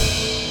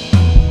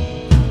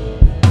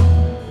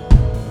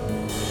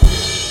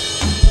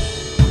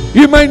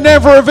 You may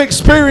never have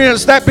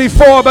experienced that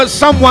before, but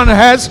someone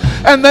has,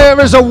 and there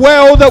is a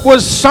well that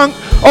was sunk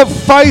of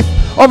faith,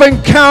 of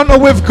encounter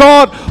with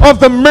God, of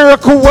the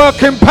miracle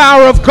working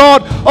power of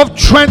God, of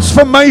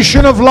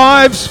transformation of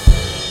lives.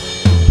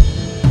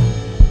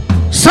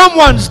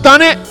 Someone's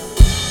done it.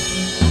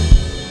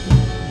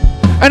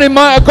 And it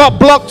might have got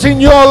blocked in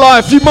your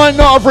life. You might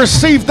not have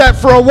received that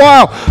for a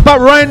while.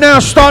 But right now,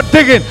 start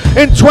digging.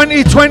 In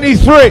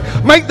 2023,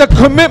 make the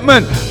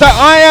commitment that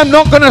I am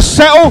not going to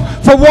settle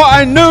for what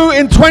I knew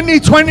in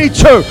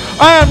 2022.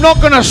 I am not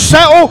going to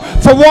settle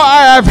for what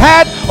I have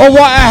had or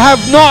what I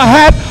have not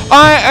had.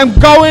 I am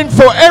going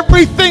for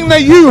everything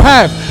that you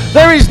have.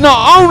 There is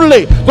not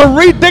only the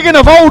redigging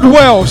of old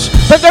wells,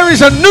 but there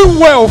is a new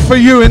well for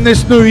you in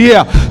this new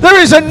year. There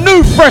is a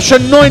new fresh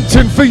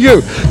anointing for you.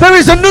 There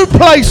is a new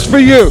place for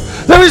you.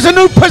 There is a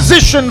new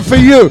position for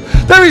you.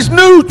 There is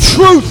new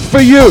truth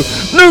for you.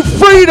 New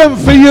freedom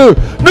for you.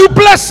 New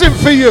blessing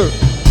for you.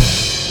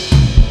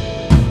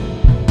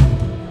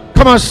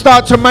 Come on,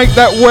 start to make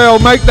that well.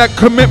 Make that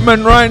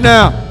commitment right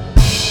now.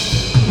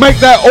 Make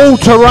that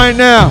altar right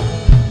now.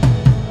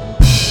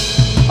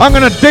 I'm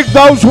going to dig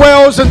those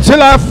wells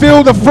until I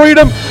feel the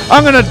freedom.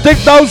 I'm going to dig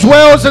those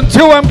wells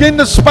until I'm in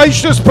the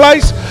spacious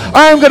place.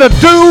 I am going to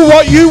do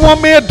what you want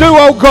me to do,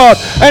 oh God,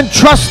 and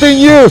trust in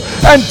you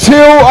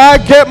until I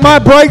get my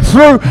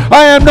breakthrough.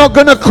 I am not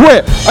going to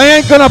quit. I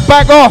ain't going to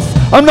back off.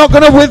 I'm not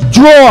going to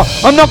withdraw.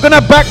 I'm not going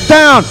to back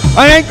down.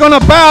 I ain't going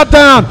to bow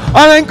down.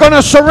 I ain't going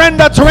to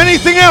surrender to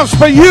anything else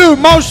but you,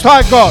 Most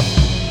High God.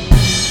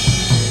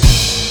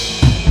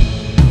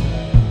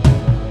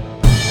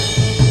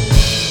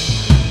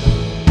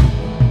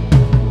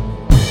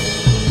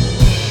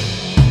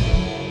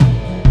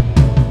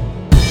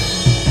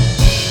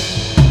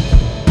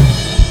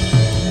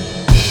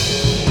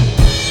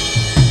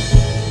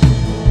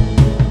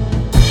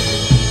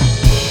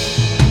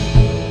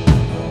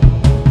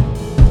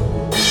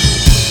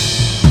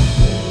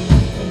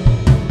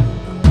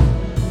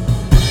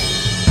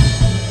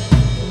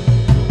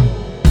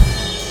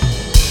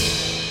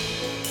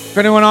 If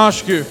anyone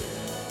asks you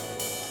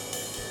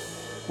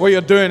what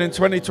you're doing in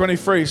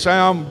 2023, say,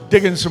 I'm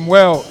digging some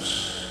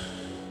wells.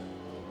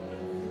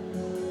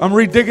 I'm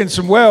redigging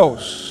some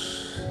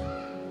wells.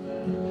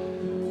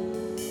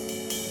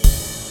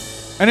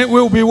 And it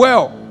will be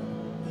well.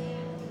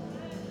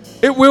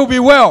 It will be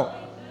well.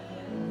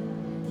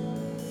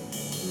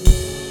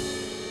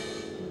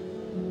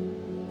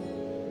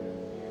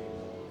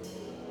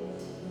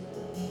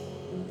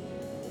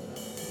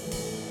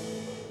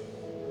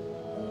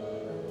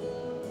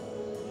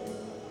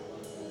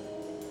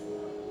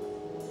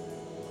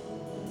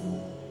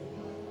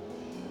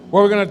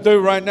 What we're going to do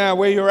right now,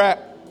 where you're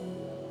at,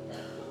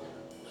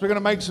 is we're going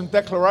to make some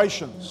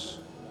declarations.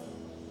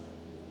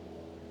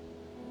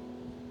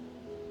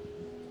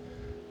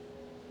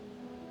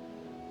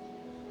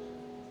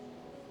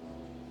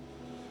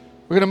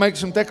 We're going to make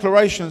some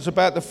declarations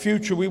about the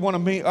future we want to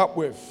meet up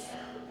with.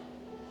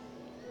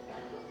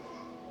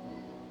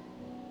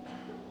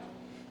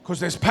 Because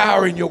there's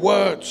power in your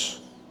words.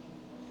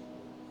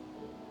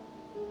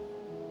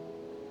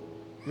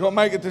 You've got to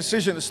make a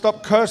decision to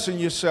stop cursing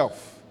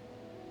yourself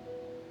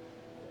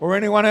or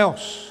anyone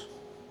else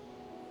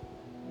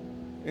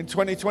in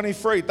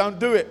 2023. Don't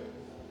do it.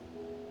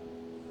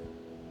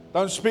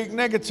 Don't speak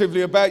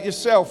negatively about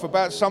yourself,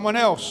 about someone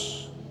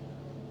else.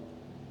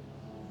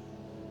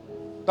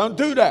 Don't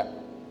do that.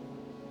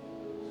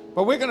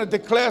 But we're going to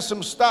declare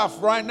some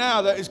stuff right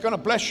now that is going to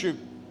bless you.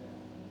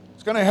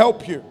 It's going to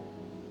help you.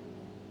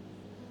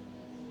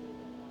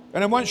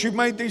 And then once you've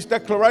made these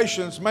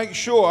declarations, make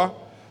sure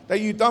that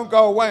you don't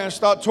go away and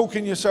start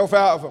talking yourself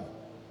out of them,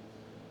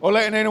 or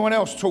letting anyone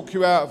else talk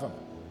you out of them.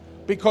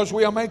 Because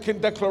we are making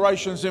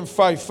declarations in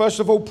faith.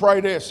 First of all,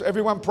 pray this.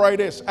 Everyone pray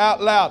this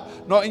out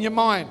loud. Not in your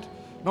mind.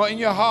 Not in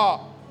your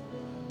heart.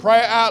 Pray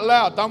it out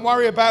loud. Don't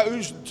worry about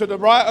who's to the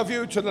right of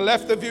you, to the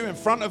left of you, in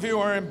front of you,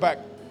 or in back.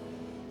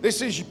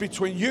 This is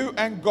between you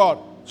and God.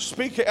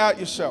 Speak it out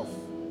yourself.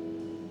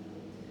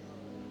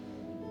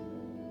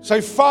 Say,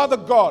 Father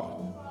God,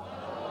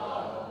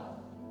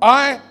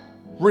 I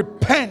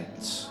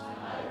repent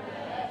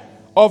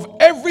of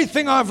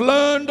everything I've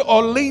learned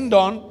or leaned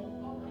on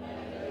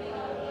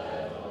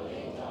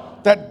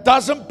that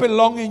doesn't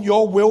belong in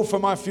your will for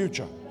my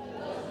future.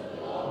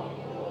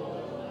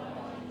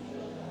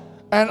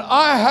 And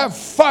I have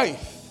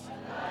faith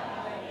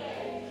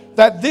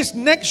that this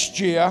next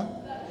year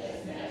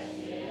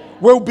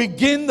will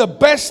begin the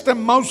best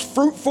and most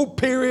fruitful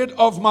period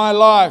of my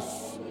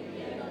life.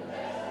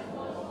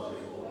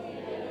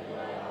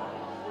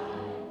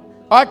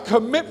 I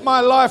commit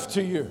my life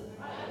to you.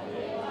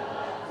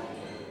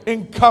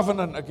 in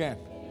covenant again.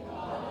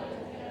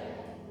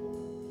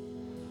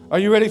 Are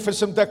you ready for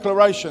some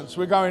declarations?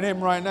 We're going in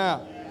right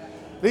now.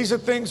 These are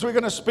things we're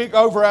going to speak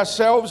over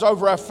ourselves,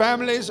 over our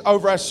families,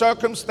 over our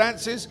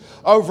circumstances,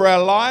 over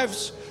our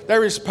lives.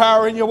 There is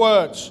power in your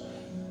words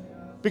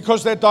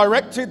because they're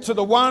directed to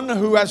the one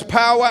who has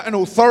power and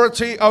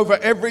authority over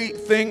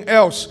everything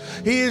else.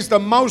 He is the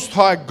Most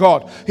High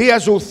God. He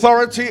has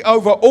authority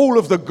over all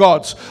of the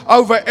gods,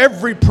 over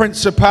every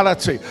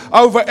principality,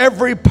 over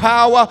every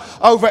power,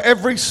 over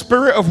every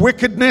spirit of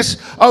wickedness,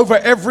 over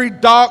every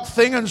dark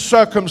thing and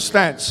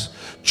circumstance.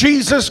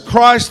 Jesus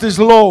Christ is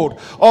Lord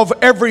of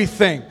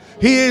everything.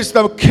 He is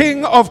the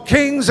King of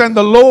kings and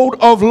the Lord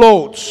of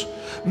lords.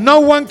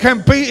 No one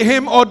can beat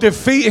him or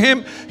defeat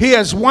him. He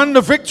has won the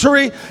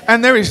victory,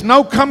 and there is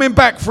no coming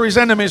back for his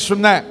enemies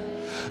from that.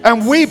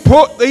 And we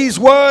put these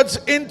words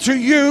into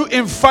you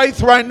in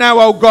faith right now,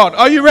 oh God.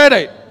 Are you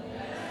ready?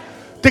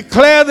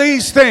 Declare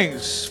these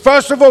things.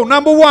 First of all,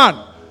 number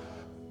one,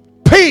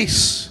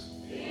 peace.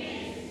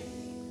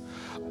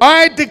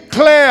 I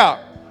declare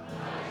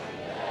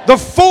the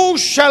full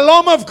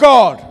shalom of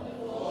God.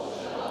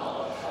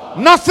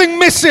 Nothing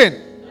missing,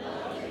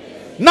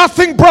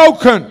 nothing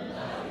broken,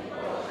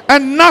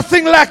 and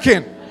nothing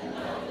lacking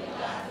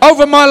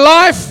over my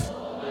life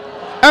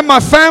and my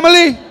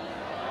family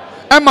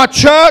and my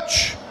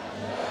church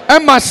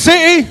and my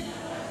city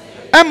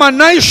and my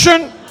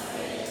nation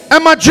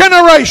and my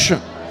generation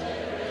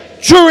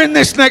during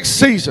this next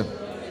season.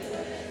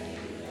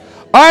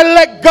 I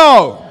let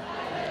go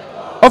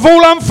of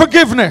all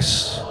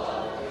unforgiveness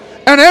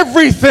and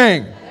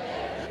everything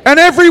and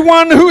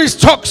everyone who is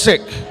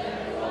toxic,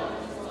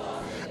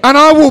 and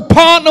I will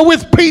partner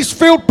with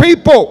peace-filled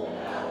people.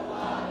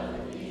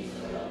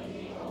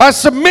 I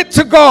submit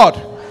to God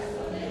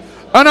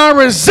and I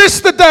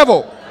resist the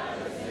devil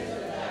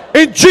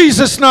in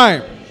Jesus'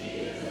 name.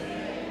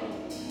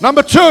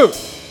 Number two,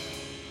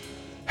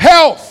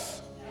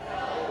 health.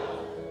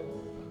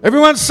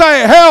 Everyone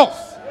say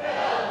health.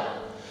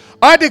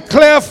 I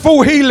declare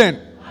full healing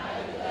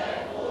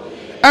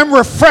and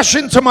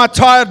refreshing to my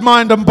tired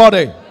mind and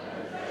body.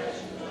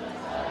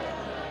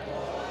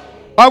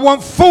 I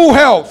want full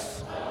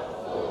health,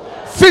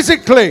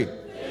 physically,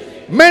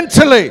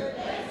 mentally,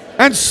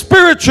 and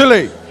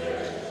spiritually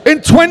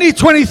in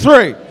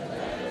 2023,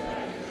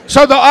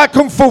 so that I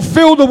can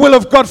fulfill the will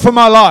of God for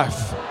my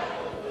life.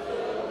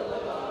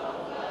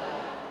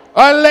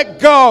 I let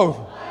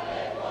go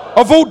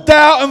of all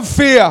doubt and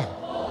fear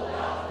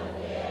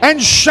and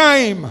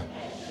shame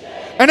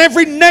and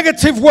every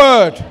negative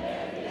word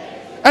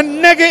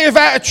and negative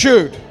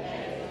attitude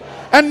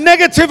and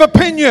negative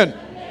opinion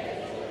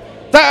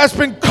that has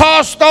been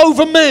cast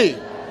over me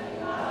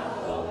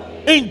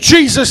in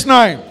Jesus'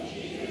 name.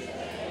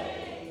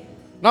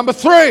 Number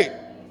three,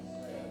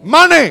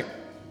 money.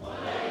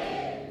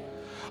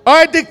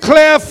 I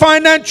declare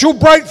financial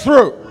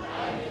breakthrough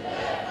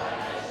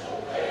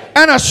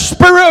and a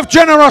spirit of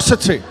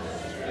generosity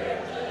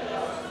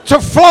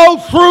to flow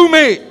through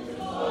me.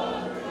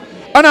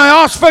 And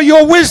I ask for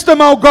your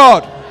wisdom, oh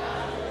God,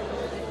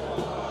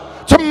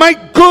 to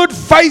make good,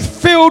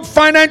 faith-filled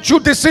financial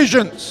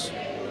decisions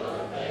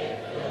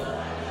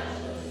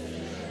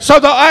so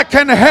that I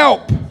can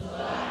help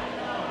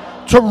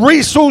to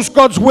resource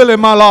God's will in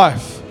my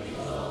life.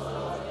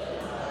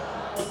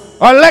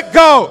 I let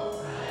go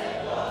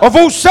of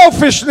all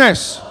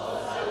selfishness,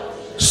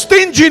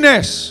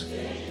 stinginess,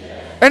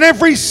 and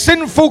every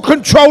sinful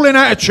controlling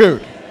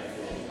attitude.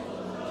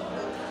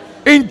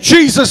 In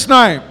Jesus'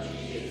 name.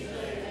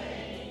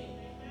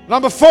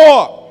 Number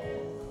four,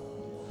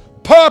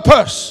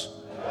 purpose.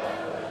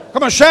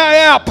 Come on, shout it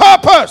out.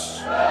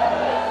 Purpose.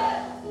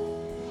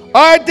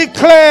 I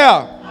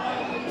declare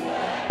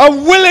a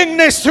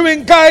willingness to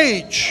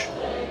engage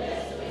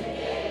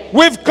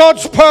with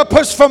God's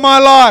purpose for my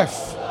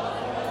life,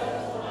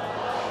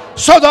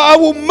 so that I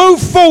will move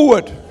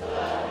forward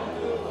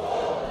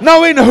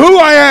knowing who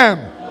I am,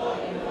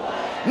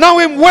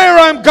 knowing where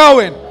I'm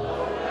going,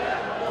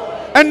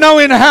 and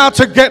knowing how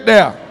to get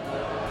there.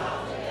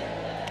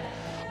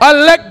 I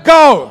let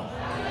go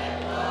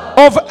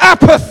of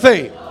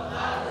apathy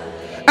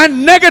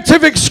and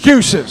negative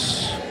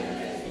excuses,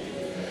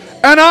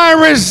 and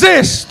I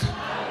resist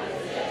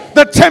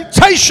the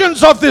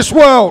temptations of this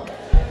world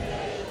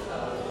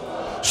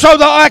so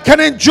that I can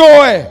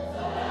enjoy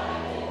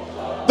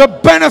the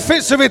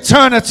benefits of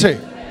eternity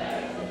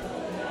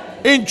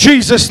in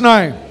Jesus'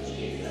 name.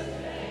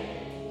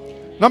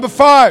 Number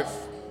five,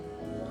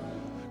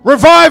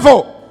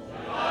 revival.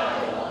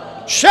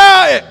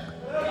 Shout it.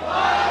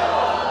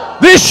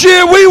 This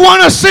year we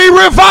want to see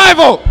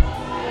revival.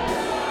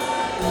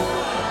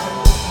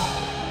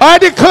 I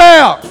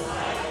declare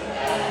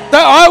that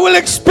I will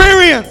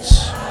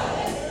experience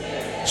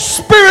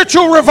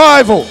spiritual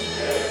revival,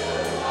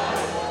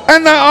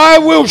 and that I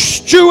will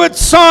steward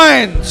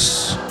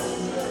signs,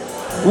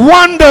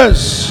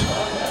 wonders,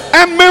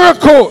 and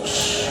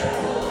miracles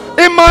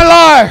in my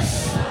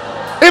life,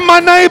 in my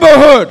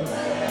neighborhood,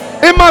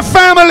 in my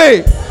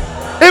family,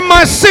 in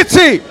my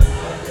city,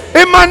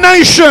 in my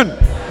nation,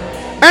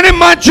 and in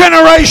my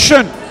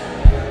generation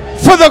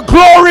for the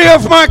glory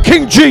of my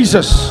King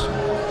Jesus.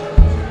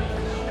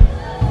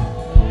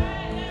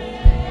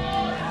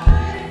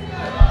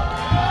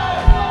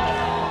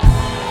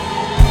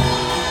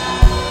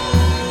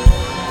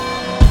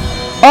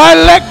 I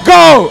let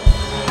go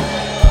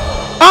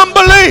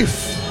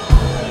unbelief,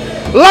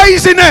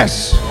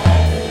 laziness,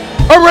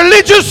 a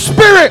religious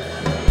spirit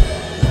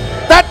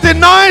that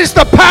denies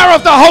the power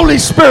of the Holy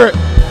Spirit.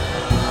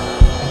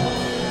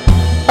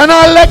 And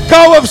I let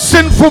go of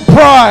sinful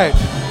pride.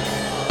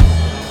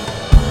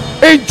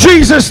 In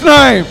Jesus'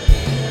 name,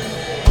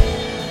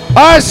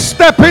 I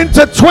step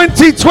into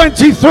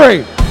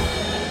 2023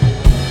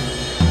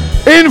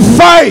 in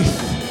faith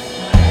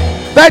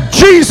that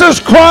Jesus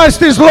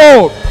Christ is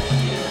Lord.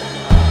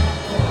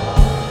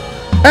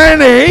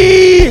 And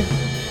He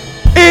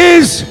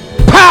is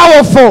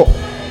powerful.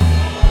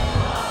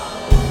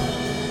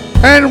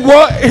 And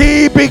what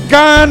He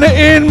began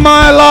in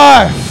my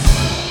life,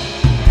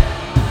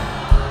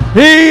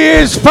 He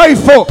is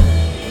faithful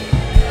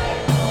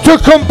to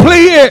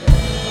complete it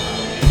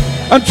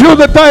until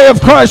the day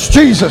of Christ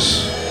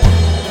Jesus.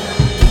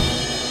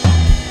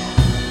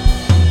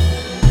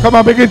 Come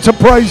on, begin to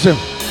praise Him.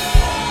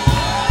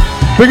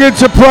 Begin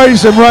to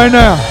praise Him right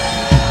now.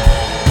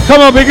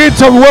 Come on, begin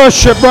to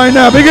worship right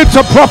now. Begin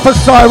to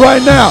prophesy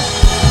right now.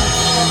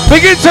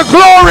 Begin to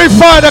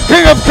glorify the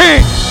King of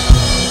Kings.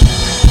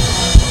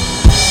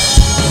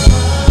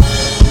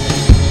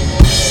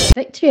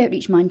 Victory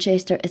Outreach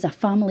Manchester is a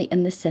family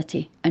in the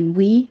city, and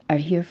we are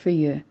here for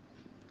you.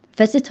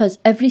 Visit us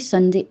every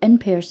Sunday in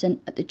person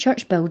at the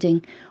church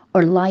building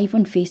or live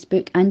on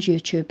Facebook and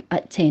YouTube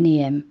at 10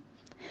 a.m.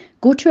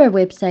 Go to our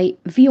website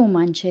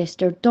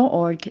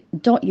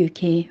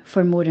vomanchester.org.uk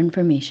for more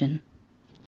information.